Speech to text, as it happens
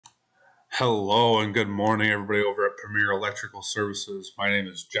Hello and good morning, everybody over at Premier Electrical Services. My name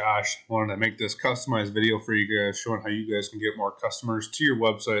is Josh. I wanted to make this customized video for you guys, showing how you guys can get more customers to your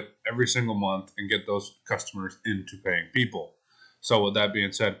website every single month and get those customers into paying people. So, with that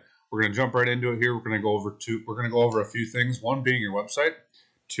being said, we're going to jump right into it here. We're going to go over a few things. One being your website,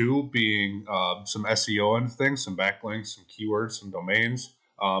 two being some SEO and things, some backlinks, some keywords, some domains,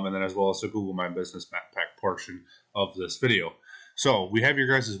 and then as well as the Google My Business Map Pack portion of this video. So we have your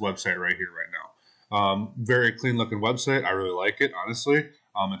guys' website right here, right now. Very clean looking website. I really like it, honestly.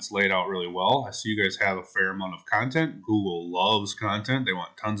 It's laid out really well. I see you guys have a fair amount of content. Google loves content. They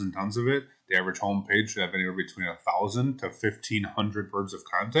want tons and tons of it. The average homepage should have anywhere between 1,000 to 1,500 words of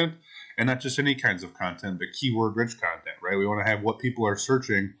content. And not just any kinds of content, but keyword rich content, right? We want to have what people are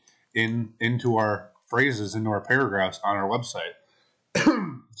searching into our phrases, into our paragraphs on our website.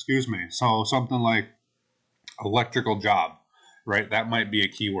 Excuse me. So something like electrical job. Right, that might be a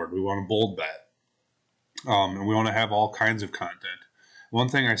keyword. We want to bold that. And we want to have all kinds of content. One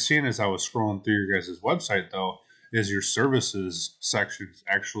thing I seen as I was scrolling through your guys' website, though, is your services section is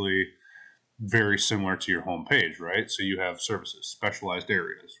actually very similar to your home page, right? So you have services, specialized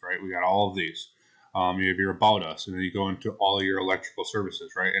areas, right? We got all of these. You have your About Us, and then you go into all your electrical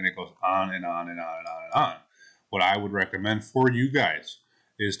services, right? And it goes on and on and on and on and on. What I would recommend for you guys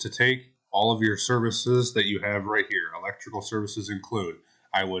is to take all of your services that you have right here, electrical services include.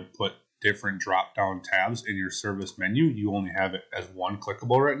 I would put different drop-down tabs in your service menu. You only have it as one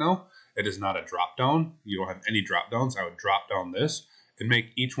clickable right now. It is not a drop-down. You don't have any drop-downs. I would drop down this and make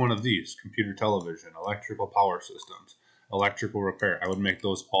each one of these, computer television, electrical power systems, electrical repair. I would make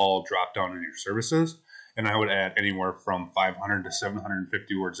those all drop down in your services, and I would add anywhere from 500 to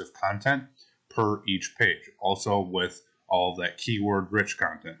 750 words of content per each page. Also with all of that keyword-rich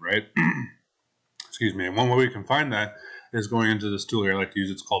content, right? Excuse me. And one way we can find that is going into this tool here I like to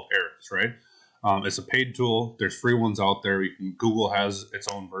use. It's called Ahrefs, right? It's a paid tool. There's free ones out there. Google has its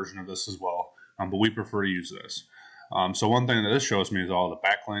own version of this as well, but we prefer to use this. So one thing that this shows me is all the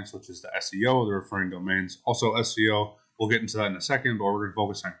backlinks, which is the SEO, the referring domains. Also SEO, we'll get into that in a second, but we're going to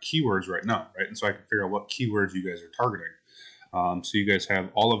focus on keywords right now, right? And so I can figure out what keywords you guys are targeting. So you guys have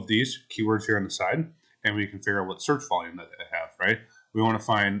all of these keywords here on the side, and we can figure out what search volume that they have, right? We want to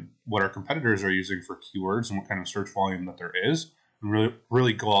find what our competitors are using for keywords and what kind of search volume that there is, and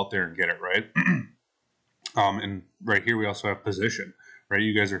really go out there and get it, right? And right here we also have position, right?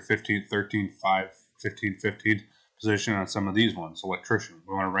 You guys are 15th, 13th, 5, 15th, 15th position on some of these ones. Electrician,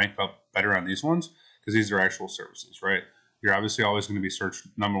 we want to rank up better on these ones because these are actual services, right? You're obviously always going to be searched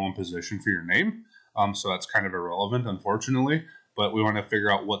 #1 position for your name, so that's kind of irrelevant, unfortunately. But we want to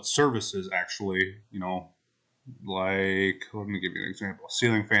figure out what services actually, like, let me give you an example.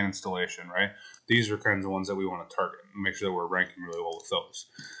 Ceiling fan installation, right? These are kinds of ones that we want to target and make sure that we're ranking really well with those.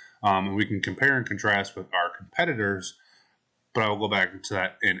 And we can compare and contrast with our competitors, but I will go back to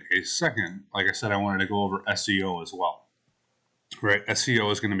that in a second. Like I said, I wanted to go over SEO as well, right?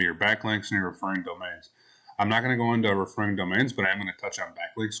 SEO is going to be your backlinks and your referring domains. I'm not going to go into referring domains, but I'm going to touch on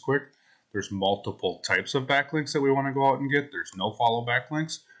backlinks quick. There's multiple types of backlinks that we want to go out and get. There's no follow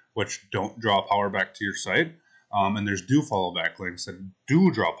backlinks, which don't draw power back to your site. And there's do follow backlinks that do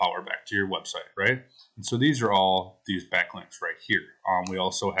draw power back to your website, right? And so these are all these backlinks right here. We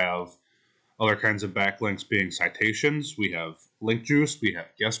also have other kinds of backlinks being citations. We have link juice. We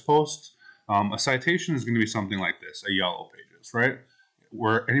have guest posts. A citation is going to be something like this, a yellow pages, right?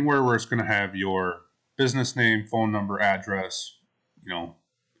 Anywhere where it's going to have your business name, phone number, address,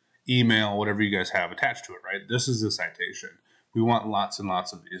 email, whatever you guys have attached to it, right? This is a citation. We want lots and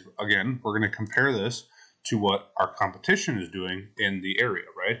lots of these. Again, we're going to compare this to what our competition is doing in the area,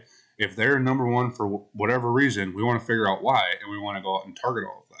 right? If they're #1 for whatever reason, we want to figure out why, and we want to go out and target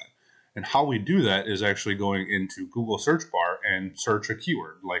all of that. And how we do that is actually going into Google search bar and search a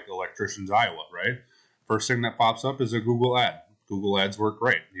keyword like electricians Iowa, right? First thing that pops up is a Google ad. Google ads work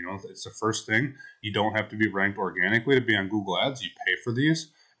great. It's the first thing. You don't have to be ranked organically to be on Google ads. You pay for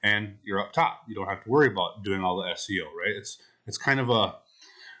these and you're up top. You don't have to worry about doing all the SEO, right? It's kind of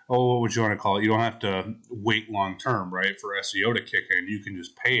what would you want to call it? You don't have to wait long term, right, for SEO to kick in. You can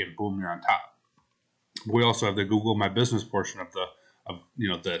just pay and boom, you're on top. We also have the Google My Business portion of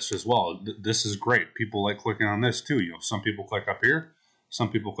this as well. This is great. People like clicking on this too. Some people click up here, some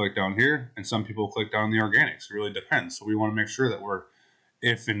people click down here, and some people click down the organics. It really depends. So we want to make sure that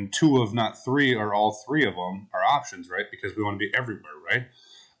if in 2 of not 3 or all 3 of them are options, right? Because we want to be everywhere, right?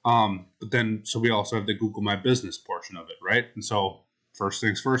 So we also have the Google My Business portion of it, right? And so first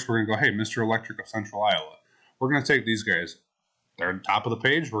things first, we're going to go, hey, Mr. Electric of Central Iowa. We're going to take these guys. They're on top of the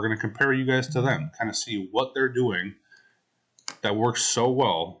page. We're going to compare you guys to them, kind of see what they're doing that works so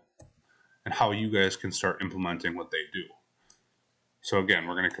well and how you guys can start implementing what they do. So again,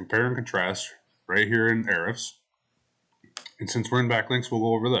 we're going to compare and contrast right here in Ahrefs. And since we're in backlinks, we'll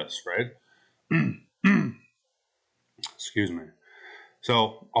go over this, right? Excuse me.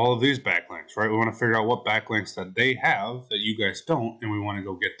 So all of these backlinks, right? We want to figure out what backlinks that they have that you guys don't, and we want to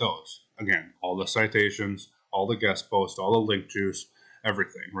go get those. Again, all the citations, all the guest posts, all the link juice,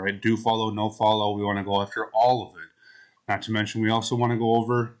 everything, right? Do follow, no follow. We want to go after all of it. Not to mention, we also want to go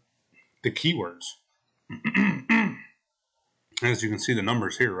over the keywords. As you can see the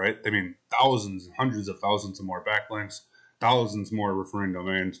numbers here, right? I mean, thousands, hundreds of thousands of more backlinks, thousands more referring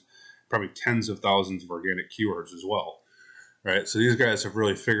domains, probably tens of thousands of organic keywords as well. Right, so these guys have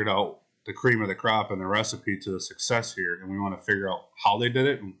really figured out the cream of the crop and the recipe to the success here, and we want to figure out how they did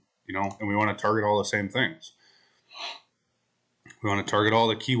it, and and we want to target all the same things. We want to target all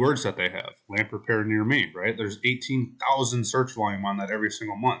the keywords that they have. Lamp repair near me, right? There's 18,000 search volume on that every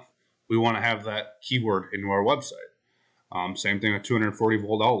single month. We want to have that keyword into our website. Same thing with 240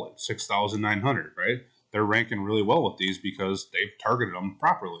 volt outlet, 6,900, right? They're ranking really well with these because they've targeted them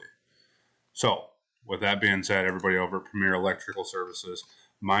properly. So, with that being said, everybody over at Premier Electrical Services,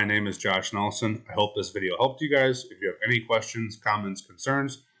 my name is Josh Nelson. I hope this video helped you guys. If you have any questions, comments,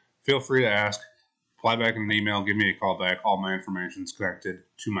 concerns, feel free to ask. Reply back in an email, give me a call back. All my information is connected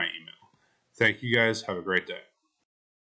to my email. Thank you guys. Have a great day.